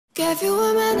Gave you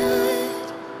a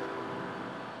minute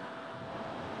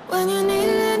when you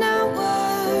needed an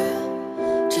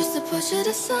hour just to push it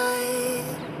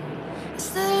aside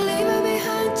instead of leave it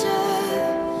behind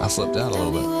you. I slipped out a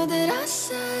little bit. What did I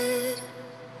say?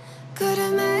 Could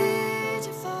have made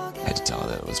you forget. I had to tell her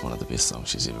that it was one of the best songs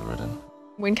she's ever written.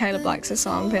 When Caleb likes a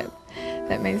song,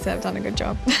 that means they've done a good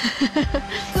job.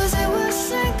 Cause it was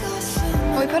sink or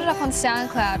swim. We put it up on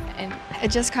SoundCloud and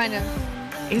it just kind of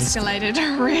escalated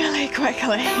really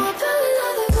quickly. Now I'm building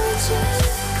other bridges.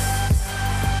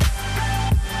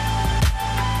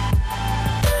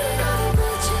 Building other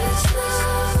bridges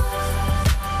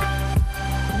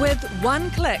now. With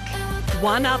one click,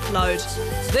 one upload,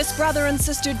 this brother and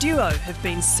sister duo have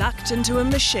been sucked into a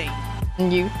machine.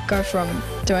 And you go from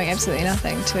doing absolutely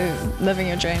nothing to living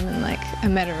your dream in like a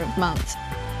matter of months.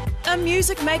 A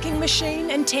music-making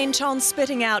machine intent on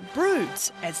spitting out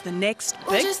Broods as the next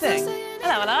big thing.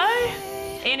 Hello, hello.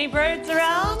 Any Broods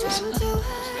around?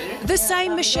 The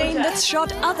same machine that's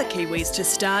shot other Kiwis to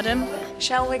stardom.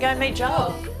 Shall we go meet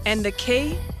Joel? And the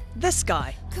key, this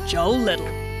guy, Joel Little.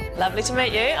 Lovely to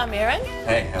meet you. I'm Erin.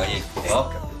 Hey, how are you?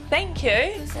 Welcome. Thank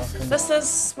you. This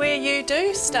is where you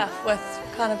do stuff with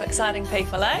kind of exciting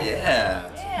people, eh?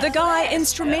 Yeah. The guy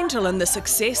instrumental in the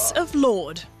success of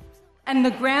Lorde. And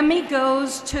the Grammy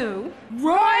goes to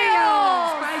Royals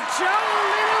by Joe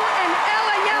Little and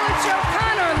Ella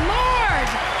Yelich-O'Connor.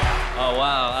 Lorde! Oh,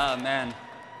 wow. Oh, man.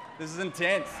 This is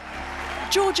intense.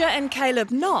 Georgia and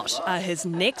Caleb Knott are his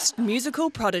next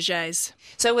musical protégés.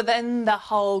 So within the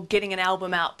whole getting an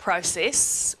album out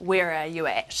process, where are you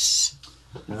at?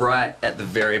 Right at the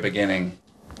very beginning.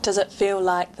 Does it feel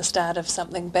like the start of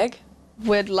something big?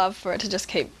 We'd love for it to just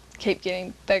keep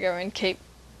getting bigger and keep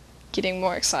getting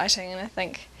more exciting, and I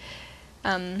think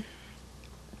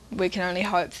we can only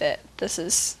hope that this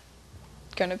is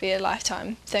going to be a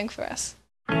lifetime thing for us.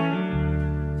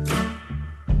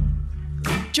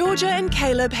 Georgia and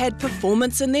Caleb had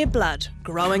performance in their blood,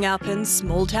 growing up in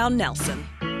small-town Nelson.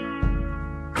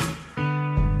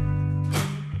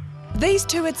 These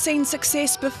two had seen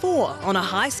success before on a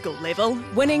high school level,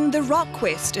 winning the Rock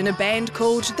Quest in a band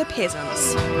called The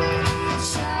Peasants.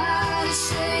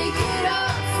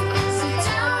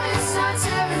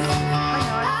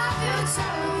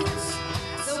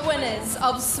 The winners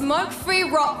of Smoke Free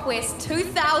Rock Quest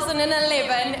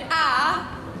 2011 are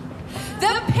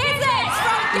The Peasants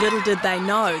from... Little did they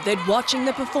know that watching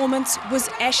the performance was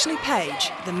Ashley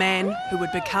Page, the man who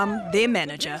would become their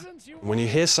manager. When you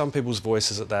hear some people's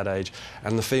voices at that age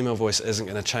and the female voice isn't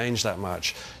going to change that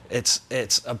much, it's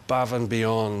above and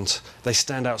beyond. They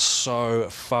stand out so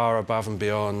far above and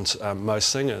beyond most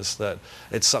singers that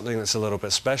it's something that's a little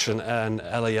bit special, and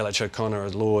Ella Yelich-O'Connor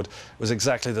at Lorde was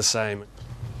exactly the same.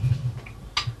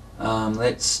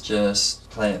 Let's just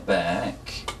play it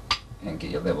back and get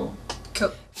your level.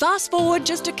 Cool. Fast forward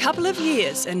just a couple of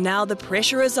years and now the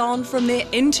pressure is on from their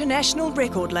international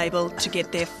record label to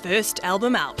get their first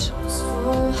album out.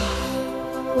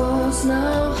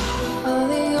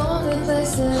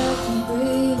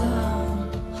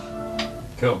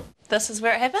 Cool. This is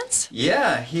where it happens?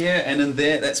 Yeah, here and in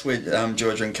there. That's where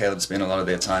Georgia and Caleb spend a lot of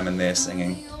their time in there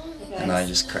singing. And I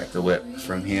just crack the whip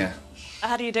from here.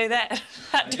 How do you do that?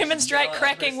 Demonstrate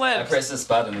cracking I whips. press this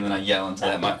button and then I yell into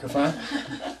that microphone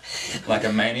like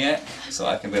a maniac, so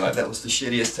I can be like, that was the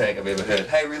shittiest take I've ever heard.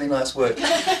 Hey, really nice work.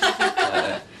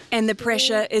 And the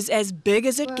pressure is as big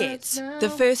as it gets. The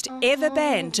first ever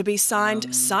band to be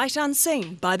signed sight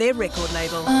unseen by their record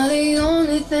label. The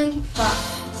only thing.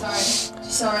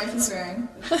 Sorry for swearing.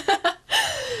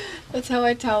 That's how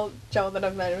I tell Joel that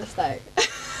I've made a mistake.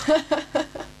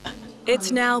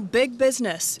 It's now big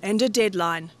business and a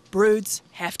deadline. Broods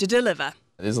have to deliver.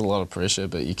 There's a lot of pressure,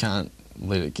 but you can't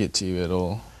let it get to you at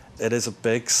all. It is a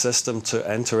big system to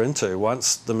enter into.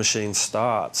 Once the machine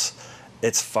starts,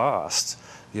 it's fast.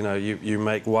 You know, you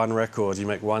make one record, you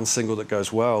make one single that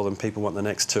goes well, and people want the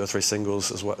next 2 or 3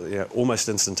 singles as well, you know, almost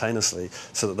instantaneously,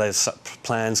 so that there's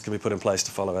plans can be put in place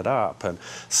to follow it up. And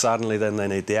suddenly then they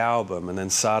need the album, and then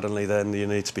suddenly then you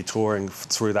need to be touring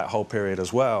through that whole period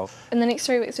as well. In the next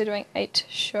 3 weeks we're doing 8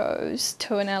 shows,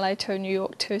 2 in LA, 2 in New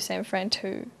York, 2 San Fran,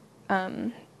 2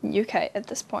 UK at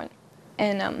this point.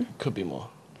 And Could be more.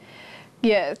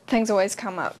 yeah, things always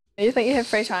come up. You think you have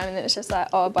free time and then it's just like,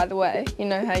 oh, by the way, you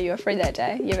know how you were free that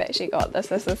day? You've actually got this,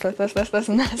 and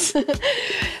this.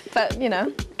 But, you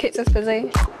know, keeps us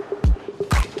busy.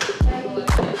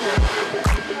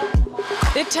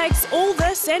 It takes all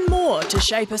this and more to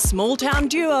shape a small-town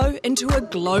duo into a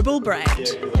global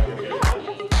brand.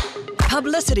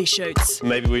 publicity shoots.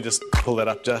 Maybe we just pull that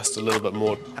up just a little bit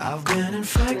more. I've been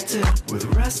infected with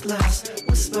restless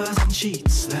whispers and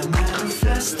cheats that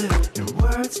manifested in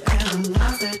words and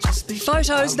love that just be.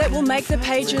 Photos that will make the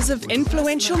pages of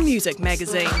influential music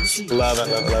magazines. Love it,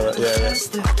 love it, yeah.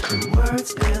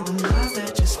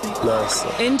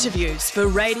 Nice. Interviews for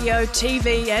radio,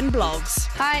 TV and blogs.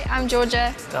 Hi, I'm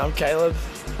Georgia. I'm Caleb.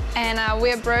 And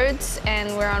we're Broods,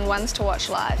 and we're on Ones to Watch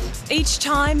Live. Each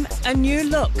time, a new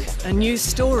look, a new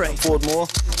story. Forward more.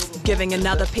 Giving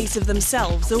another piece of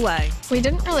themselves away. We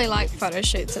didn't really like photo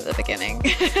shoots at the beginning.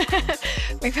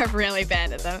 We were really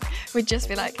bad at them. We'd just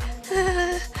be like,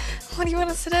 what do you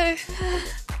want us to do?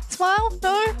 Smile?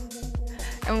 No?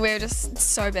 And we were just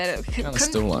so bad at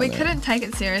it. We couldn't take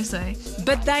it seriously.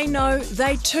 But they know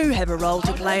they too have a role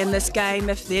to play in this game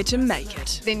if they're to make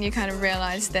it. Then you kind of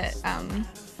realise that,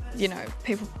 you know,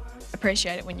 people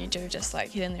appreciate it when you do just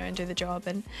like get in there and do the job,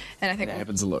 and I think it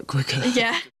happens a lot quicker.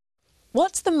 Yeah.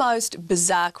 What's the most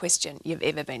bizarre question you've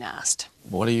ever been asked?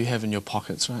 What do you have in your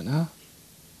pockets right now?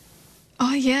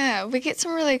 Oh yeah, we get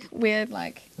some really weird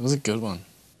like. It was a good one.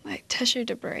 Like tissue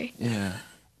debris. Yeah.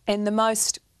 And the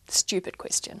most stupid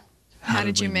question. How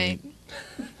did you meet?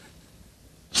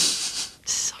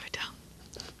 So dumb.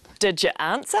 Did you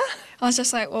answer? I was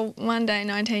just like, well, one day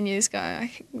 19 years ago, I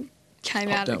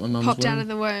popped out of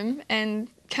the womb, and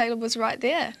Caleb was right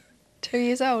there, 2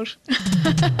 years old.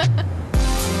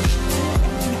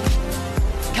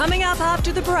 Coming up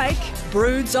after the break,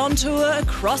 Broods on tour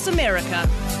across America.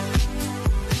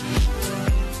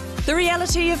 The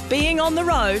reality of being on the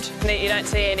road. You don't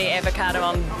see any avocado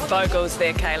on vocals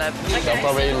there, Caleb. Okay. They'll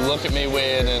probably look at me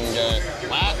weird and go,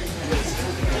 what?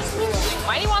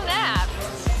 Why do you want that?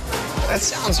 That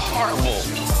sounds horrible.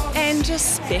 And a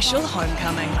special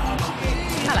homecoming.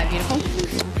 Hello, beautiful.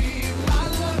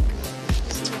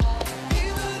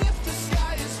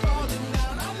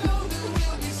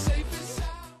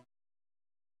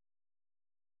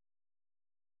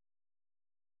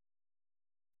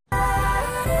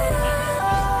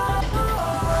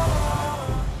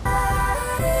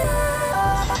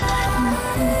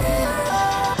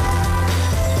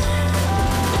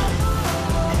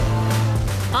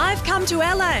 I've come to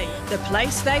LA, the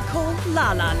place they call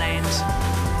La La Land.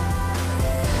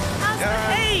 How's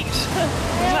the heat?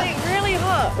 Really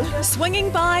hot.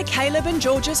 Swinging by Caleb and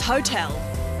George's hotel.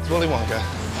 It's Willy Wonka.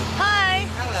 Hi.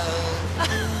 Hello.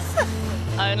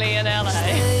 Only in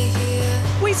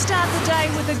LA. We start the day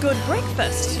with a good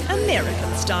breakfast,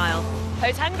 American style.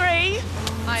 Who's hungry?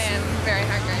 I am very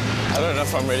hungry. I don't know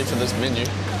if I'm ready for this menu.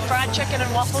 Fried chicken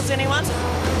and waffles, anyone?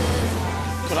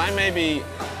 Could I maybe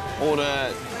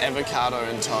order avocado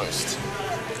and toast?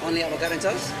 Only avocado and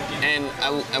toast? And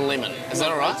a lemon. Is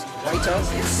that all right? White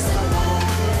toast?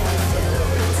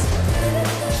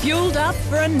 Fueled up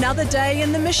for another day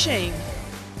in the machine.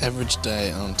 Average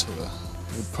day on tour.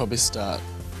 We'd probably start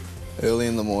early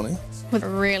in the morning. With a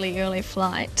really early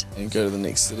flight. And go to the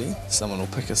next city. Someone will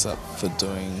pick us up for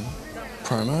doing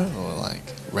promo or like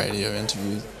radio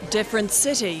interviews. Different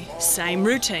city, same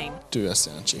routine. Do our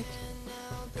sound check.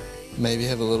 Maybe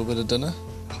have a little bit of dinner.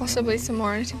 Possibly some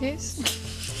more interviews.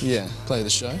 Yeah, play the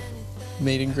show,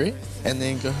 meet and greet, and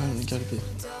then go home and go to bed.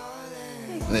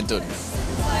 And then do it again.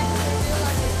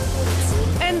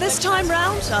 And this time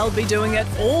round, I'll be doing it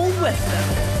all with them.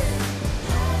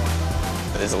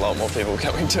 There's a lot more people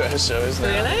coming to our shows now.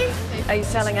 Really? Are you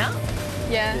selling out?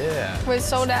 Yeah. Yeah. We're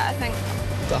sold out, I think,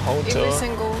 The whole tour. every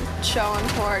single show on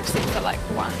tour except for like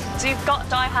one. So you've got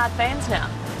die-hard fans now?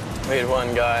 We had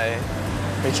one guy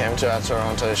who came to our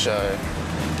Toronto show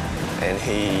and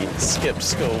he skipped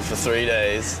school for 3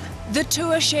 days. The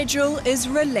tour schedule is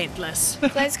relentless.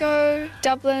 Let's go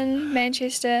Dublin,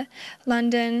 Manchester,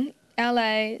 London,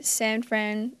 LA, San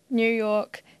Fran, New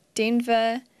York,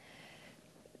 Denver,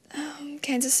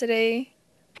 Kansas City.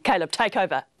 Caleb, take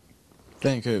over.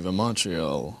 Vancouver,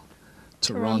 Montreal,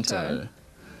 Toronto,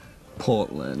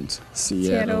 Portland,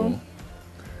 Seattle,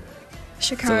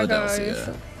 Chicago,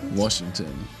 Philadelphia,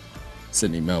 Washington,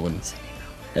 Sydney, Melbourne,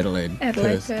 Adelaide,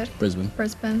 Perth,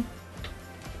 Brisbane.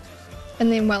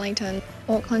 And then Wellington,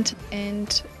 Auckland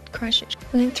and Christchurch.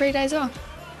 And then 3 days off.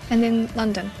 And then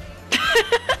London.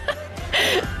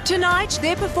 Tonight,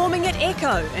 they're performing at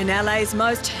Echo in LA's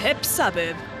most hip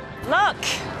suburb. Look,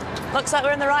 looks like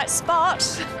we're in the right spot.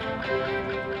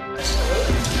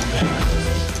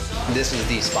 This is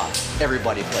the spot.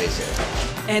 Everybody plays here.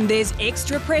 And there's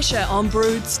extra pressure on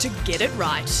Broods to get it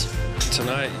right.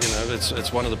 Tonight, you know,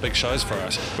 it's one of the big shows for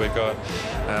us. We've got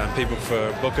people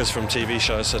for bookers from TV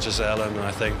shows such as Ellen and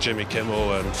I think Jimmy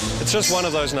Kimmel, and it's just one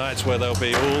of those nights where there'll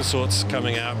be all sorts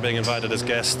coming out, being invited as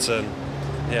guests, and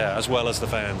Yeah, as well as the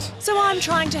fans. So I'm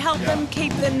trying to help them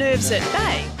keep their nerves at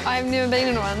bay. I've never been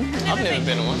in one. I've never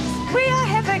been in one. We are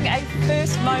having a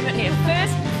first moment here,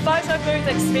 first photo booth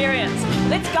experience.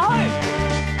 Let's go.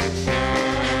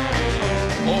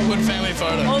 Awkward family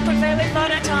photo. Awkward family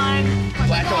photo time.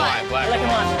 Black and white, black and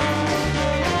white.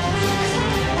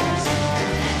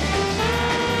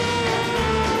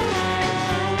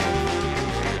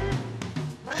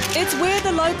 It's where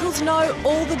the locals know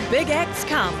all the big acts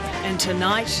come, and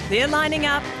tonight they're lining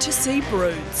up to see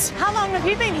Broods. How long have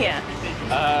you been here?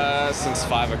 Since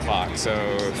 5 o'clock, so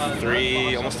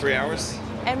almost 3 hours.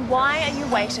 And why are you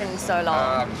waiting so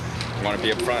long? Want to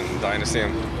be up front and dying to see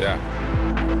him, yeah.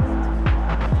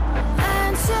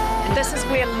 This is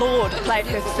where Lorde played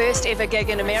her first ever gig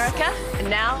in America, and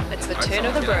now it's the turn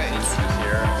of the Broods.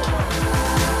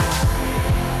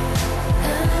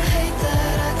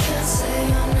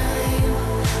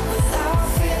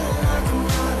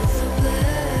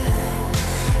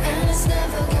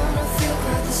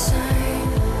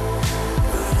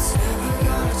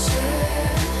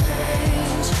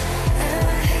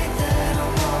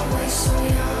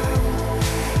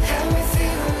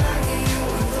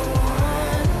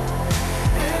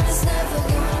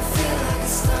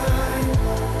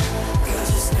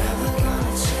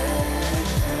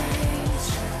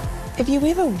 Have you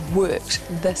ever worked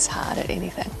this hard at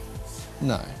anything?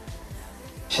 No.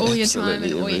 All your time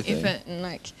and all your everything. effort and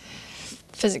like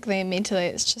physically and mentally,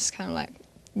 it's just kind of like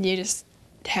you just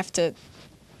have to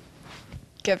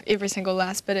give every single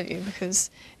last bit of you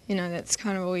because, you know, that's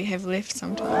kind of all you have left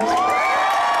sometimes.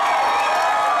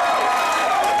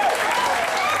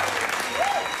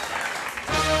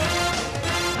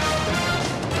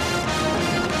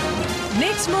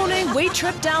 Next morning, we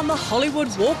trip down the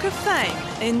Hollywood Walk of Fame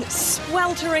in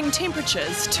sweltering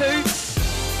temperatures to,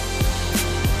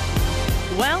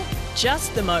 well,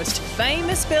 just the most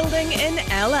famous building in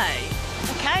LA.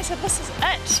 Okay, so this is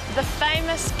it, the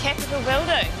famous Capitol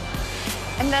building.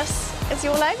 And this is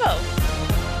your label.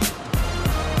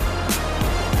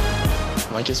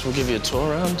 I guess we'll give you a tour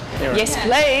around. Yes,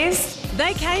 please.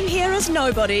 They came here as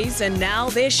nobodies and now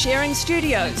they're sharing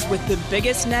studios with the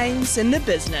biggest names in the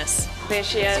business. There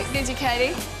she is. There's your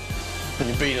Katie. And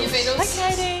your Beatles.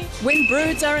 Hi, Katie. When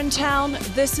Broods are in town,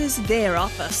 this is their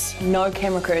office. No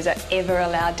camera crews are ever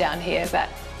allowed down here, but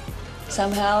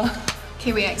somehow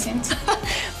Kiwi accents.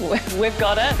 we've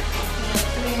got it.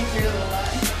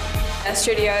 Our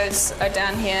studios are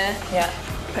down here. Yeah.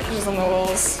 Pictures on the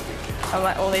walls of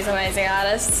like all these amazing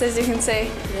artists, as you can see.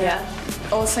 Yeah.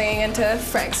 All singing into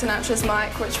Frank Sinatra's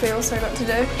mic, which we also got to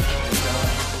do.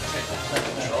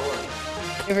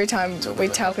 Every time we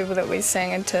tell people that we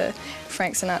sing into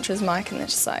Frank Sinatra's mic and they're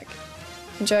just like,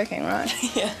 you're joking, right?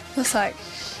 Yeah. It's like,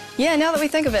 yeah, now that we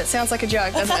think of it, it sounds like a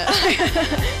joke, doesn't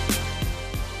it?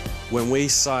 When we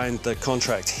signed the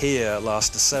contract here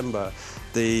last December,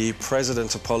 the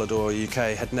president of Polydor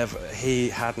UK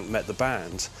hadn't met the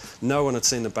band. No one had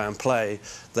seen the band play.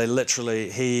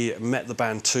 He met the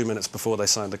band 2 minutes before they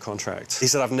signed the contract. He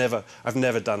said, I've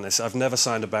never done this. I've never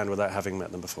signed a band without having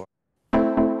met them before.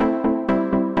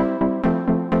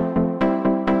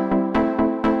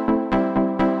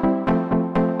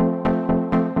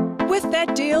 With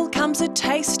that deal comes a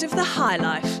taste of the high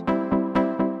life.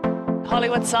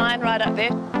 Hollywood sign right up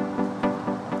there.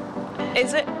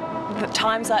 Is it the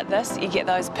times like this you get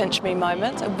those pinch me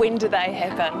moments? When do they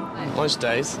happen? Most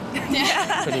days.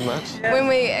 Yeah. Pretty much. When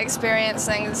we experience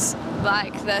things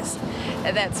like this,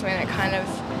 that's when it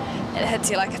hits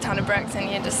you like a ton of bricks and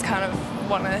you just kind of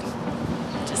want to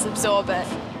just absorb it.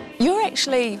 You're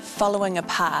actually following a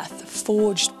path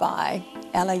forged by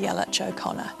Ella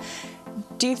O'Connor.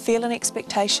 Do you feel an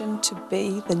expectation to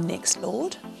be the next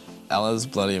Lorde? Ella's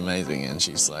bloody amazing and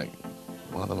she's like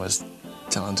one of the most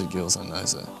talented girls I know,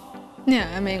 so.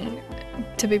 Yeah, I mean,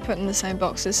 to be put in the same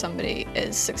box as somebody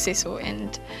as successful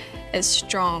and as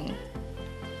strong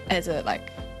as a,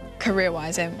 like,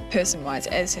 career-wise and person-wise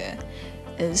as her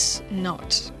is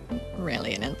not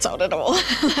really an insult at all.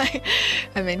 Like,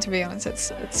 I mean, to be honest,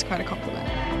 it's quite a compliment.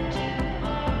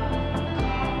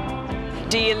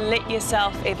 Do you let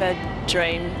yourself ever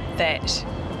dream that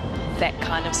that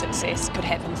kind of success could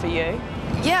happen for you?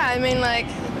 Yeah, I mean, like,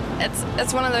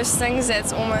 it's one of those things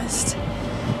that's almost,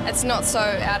 it's not so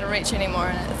out of reach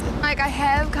anymore. Like, I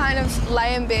have kind of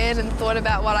lay in bed and thought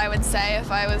about what I would say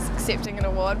if I was accepting an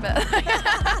award, but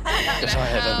Which I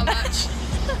haven't.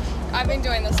 I've been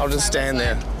doing this. I'll just stand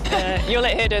there. You'll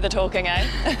let her do the talking, eh?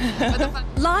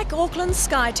 Like Auckland's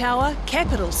Sky Tower,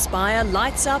 Capitol Spire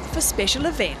lights up for special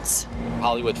events.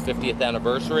 Hollywood's 50th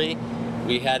anniversary,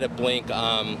 We had it blink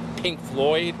Pink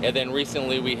Floyd, and then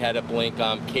recently we had it blink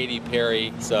Katy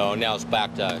Perry. So now it's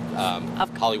back to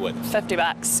Hollywood.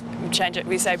 $50. Change it.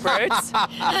 We say Broods.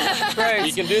 Broods.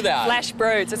 You can do that. Flash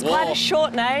Broods. It's quite a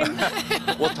short name.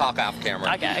 We'll talk off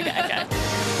camera. Okay.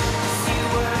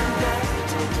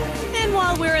 And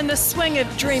while we're in the swing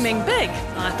of dreaming big,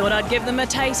 I thought I'd give them a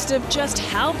taste of just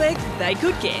how big they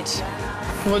could get.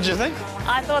 What did you think?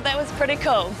 I thought that was pretty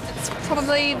cool. It's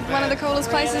probably one of the coolest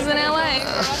places in LA.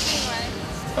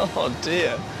 Oh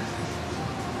dear.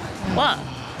 What?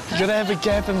 You gotta have a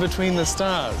gap in between the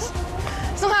stars.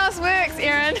 It's not how this works,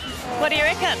 Erin. What do you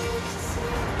reckon?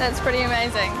 That's pretty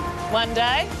amazing. One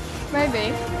day?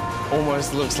 Maybe.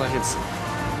 Almost looks like it's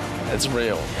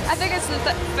real. I think it's the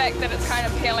fact that it's kind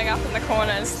of peeling up in the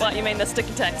corners. What, you mean the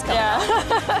sticky tags coming Yeah.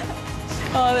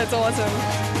 Oh, that's awesome.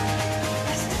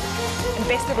 And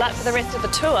best of luck for the rest of the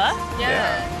tour.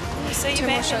 Yeah. See you 2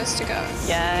 more back. shows to go.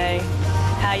 Yay.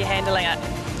 How are you handling it?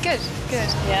 Good.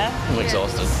 Yeah? I'm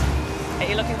exhausted. Are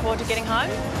you looking forward to getting home?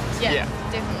 Yeah.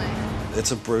 Definitely.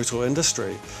 It's a brutal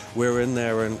industry. We're in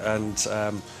there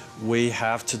and we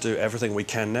have to do everything we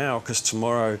can now because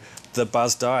tomorrow the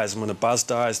buzz dies, and when the buzz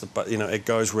dies, it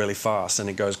goes really fast and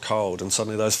it goes cold, and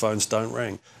suddenly those phones don't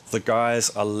ring. The guys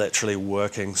are literally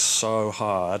working so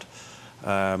hard.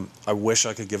 I wish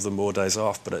I could give them more days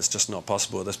off, but it's just not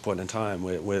possible at this point in time.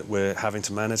 We're having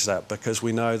to manage that because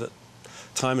we know that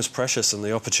time is precious and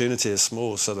the opportunity is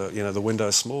small, so that the window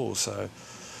is small. So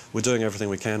we're doing everything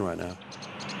we can right now.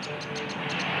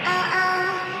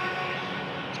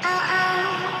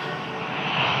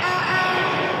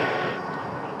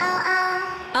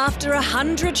 After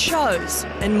 100 shows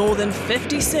in more than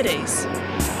 50 cities,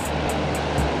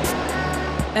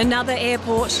 another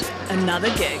airport, another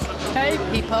gig. Hey,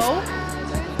 people.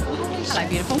 Hello,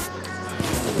 beautiful.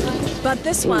 But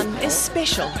this one is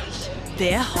special.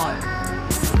 They're home.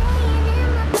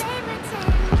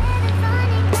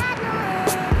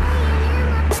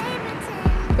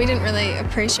 We didn't really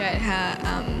appreciate how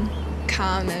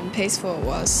calm and peaceful it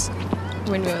was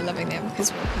when we were living there,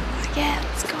 because we were kind of like, yeah,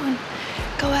 let's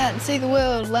go out and see the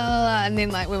world, la la la. And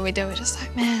then when we do, we're just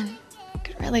like, man, I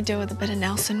could really do with a bit of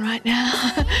Nelson right now.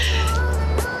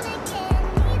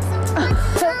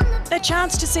 A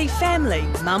chance to see family,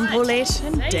 Mum Paulette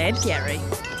and Dad Gary.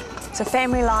 So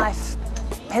family life,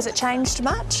 has it changed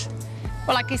much?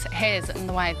 Well, I guess it has in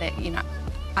the way that,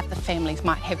 other families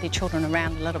might have their children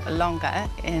around a little bit longer,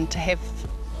 and to have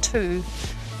 2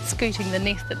 scooting the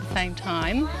nest at the same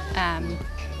time,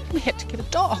 we had to get a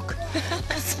dog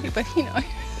because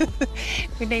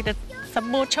we needed some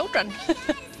more children.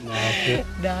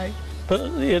 No.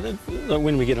 But yeah,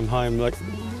 when we get them home, like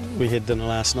we had dinner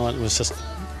last night, it was just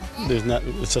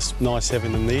nice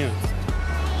having them there.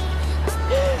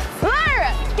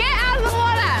 Lyra, get out of the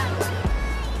water!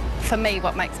 For me,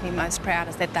 what makes me most proud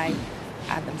is that they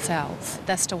are themselves.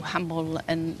 They're still humble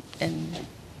in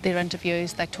their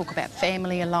interviews. They talk about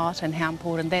family a lot and how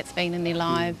important that's been in their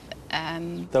life.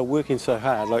 They're working so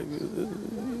hard, like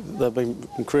they've been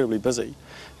incredibly busy.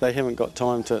 They haven't got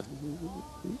time to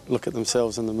look at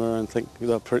themselves in the mirror and think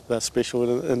they're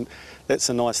special, and that's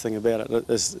the nice thing about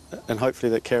it. And hopefully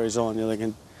that carries on. They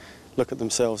can look at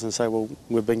themselves and say, well,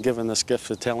 we've been given this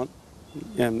gift of talent,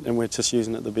 and we're just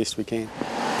using it the best we can.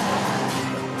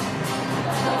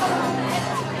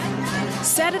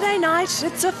 Saturday night,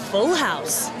 it's a full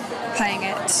house. Playing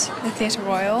at the Theatre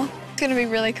Royal. It's going to be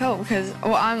really cool because,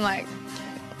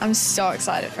 I'm so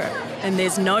excited for it. And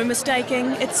there's no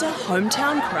mistaking, it's a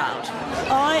hometown crowd.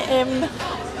 I am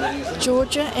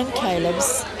Georgia and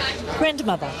Caleb's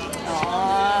grandmother.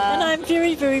 And I'm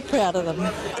very, very proud of them.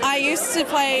 I used to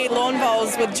play lawn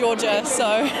bowls with Georgia,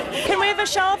 so... Can we have a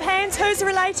show of hands? Who's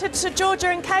related to Georgia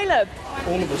and Caleb?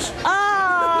 All of us.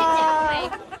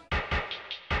 Ah!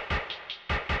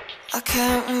 I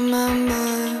can't remember,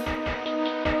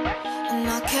 and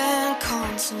I can't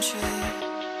concentrate,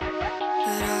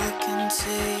 but I can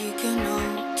take a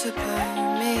note to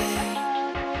permeate.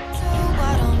 Do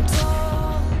what I'm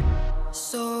told,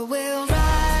 so we'll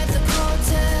ride the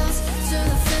coattails to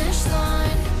the finish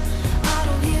line. I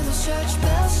don't hear those church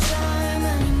bells chime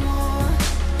anymore,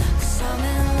 'cause I'm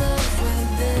in love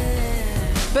with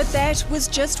it. But that was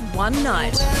just one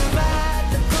night. We'll ride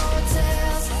the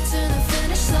coattails to the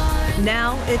finish line.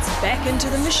 Now it's back into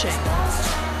the machine.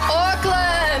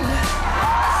 Auckland!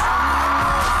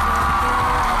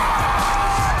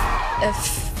 If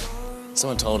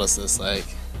someone told us this like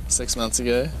 6 months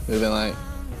ago, we've been like,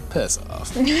 piss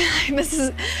off. this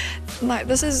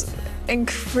is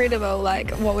incredible,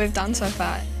 what we've done so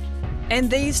far. And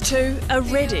these two are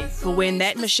ready for when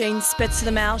that machine spits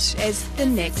them out as the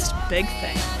next big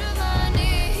thing.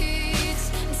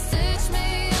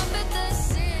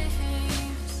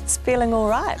 it's feeling all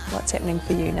right. What's happening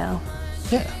for you now?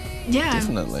 Yeah. Yeah.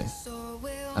 Definitely.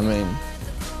 I mean,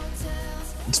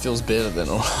 it feels better than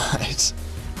all right.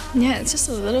 Yeah, it's just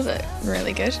a little bit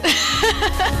really good.